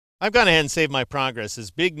I've gone ahead and saved my progress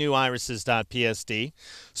as bignewiris.psd,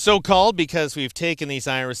 so called because we've taken these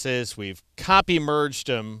irises, we've copy merged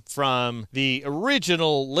them from the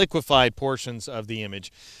original liquefied portions of the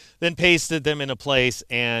image, then pasted them into place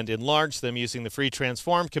and enlarged them using the free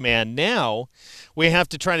transform command. Now we have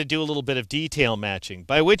to try to do a little bit of detail matching,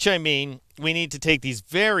 by which I mean we need to take these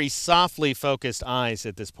very softly focused eyes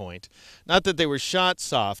at this point. Not that they were shot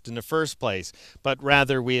soft in the first place, but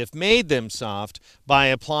rather we have made them soft by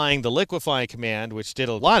applying the liquefy command, which did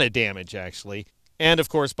a lot of damage actually, and of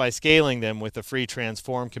course by scaling them with the free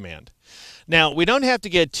transform command. Now, we don't have to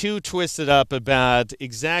get too twisted up about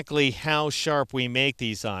exactly how sharp we make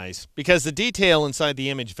these eyes, because the detail inside the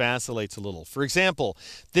image vacillates a little. For example,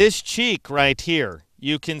 this cheek right here,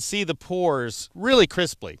 you can see the pores really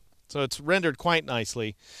crisply. So it's rendered quite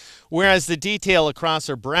nicely, whereas the detail across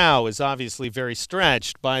her brow is obviously very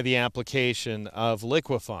stretched by the application of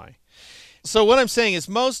liquefy. So what I'm saying is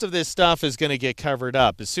most of this stuff is going to get covered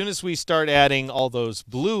up. As soon as we start adding all those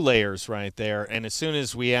blue layers right there, and as soon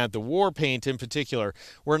as we add the war paint in particular,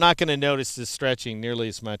 we're not going to notice this stretching nearly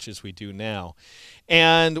as much as we do now.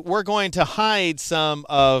 And we're going to hide some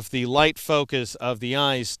of the light focus of the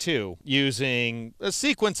eyes too, using a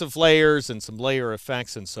sequence of layers and some layer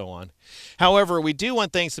effects and so on. However, we do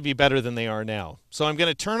want things to be better than they are now. So I'm going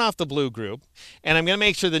to turn off the blue group, and I'm going to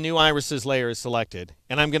make sure the new irises layer is selected.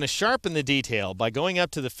 And I'm going to sharpen the detail by going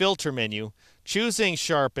up to the filter menu, choosing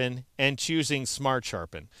sharpen, and choosing smart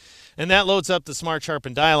sharpen. And that loads up the Smart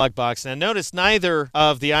Sharpen dialog box. Now notice neither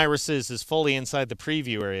of the irises is fully inside the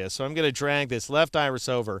preview area, so I'm going to drag this left iris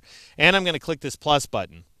over, and I'm going to click this plus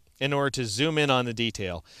button in order to zoom in on the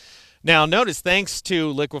detail. Now notice, thanks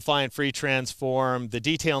to Liquefy and Free Transform, the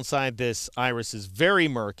detail inside this iris is very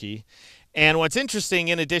murky. And what's interesting,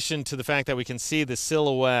 in addition to the fact that we can see the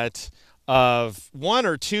silhouette of one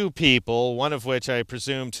or two people, one of which I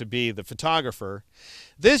presume to be the photographer.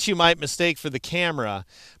 This you might mistake for the camera,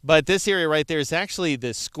 but this area right there is actually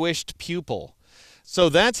the squished pupil. So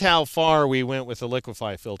that's how far we went with the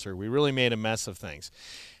liquefy filter. We really made a mess of things.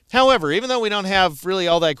 However, even though we don't have really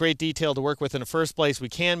all that great detail to work with in the first place, we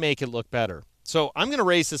can make it look better. So I'm going to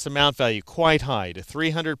raise this amount value quite high to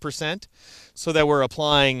 300% so that we're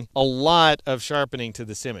applying a lot of sharpening to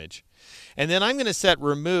this image. And then I'm going to set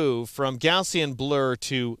remove from Gaussian blur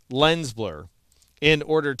to lens blur in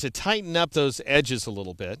order to tighten up those edges a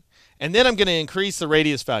little bit. And then I'm going to increase the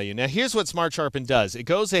radius value. Now here's what Smart Sharpen does. It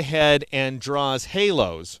goes ahead and draws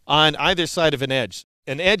halos on either side of an edge.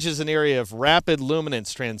 An edge is an area of rapid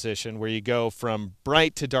luminance transition where you go from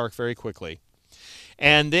bright to dark very quickly.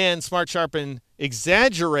 And then Smart Sharpen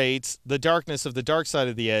exaggerates the darkness of the dark side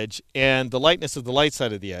of the edge and the lightness of the light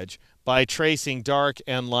side of the edge by tracing dark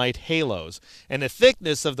and light halos. And the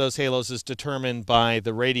thickness of those halos is determined by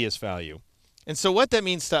the radius value. And so what that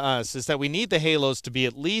means to us is that we need the halos to be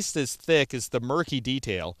at least as thick as the murky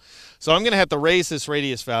detail. So I'm going to have to raise this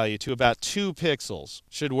radius value to about 2 pixels.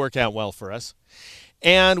 Should work out well for us.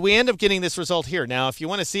 And we end up getting this result here. Now, if you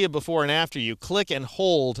want to see it before and after, you click and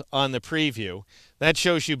hold on the preview. That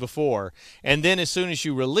shows you before. And then as soon as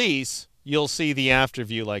you release, you'll see the after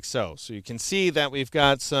view like so. So you can see that we've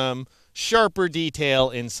got some sharper detail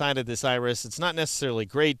inside of this iris. It's not necessarily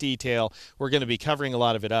great detail. We're going to be covering a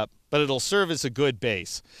lot of it up, but it'll serve as a good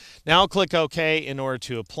base. Now I'll click OK in order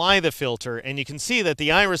to apply the filter. And you can see that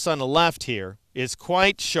the iris on the left here is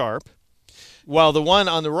quite sharp, while the one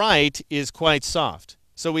on the right is quite soft.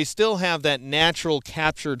 So we still have that natural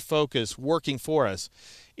captured focus working for us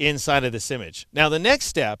inside of this image. Now the next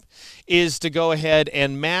step is to go ahead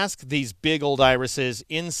and mask these big old irises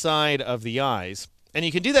inside of the eyes. And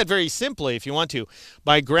you can do that very simply if you want to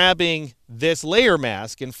by grabbing this layer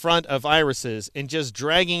mask in front of irises and just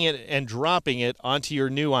dragging it and dropping it onto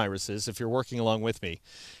your new irises if you're working along with me.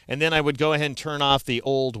 And then I would go ahead and turn off the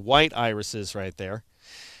old white irises right there.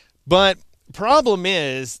 But problem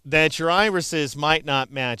is that your irises might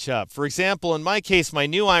not match up. For example, in my case, my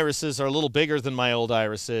new irises are a little bigger than my old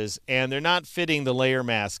irises, and they're not fitting the layer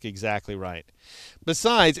mask exactly right.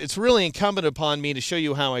 Besides, it's really incumbent upon me to show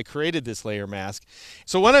you how I created this layer mask.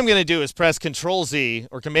 So what I'm going to do is press Control-Z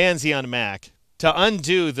or Command-Z on a Mac to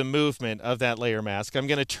undo the movement of that layer mask. I'm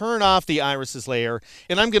going to turn off the irises layer,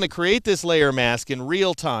 and I'm going to create this layer mask in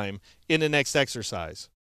real time in the next exercise.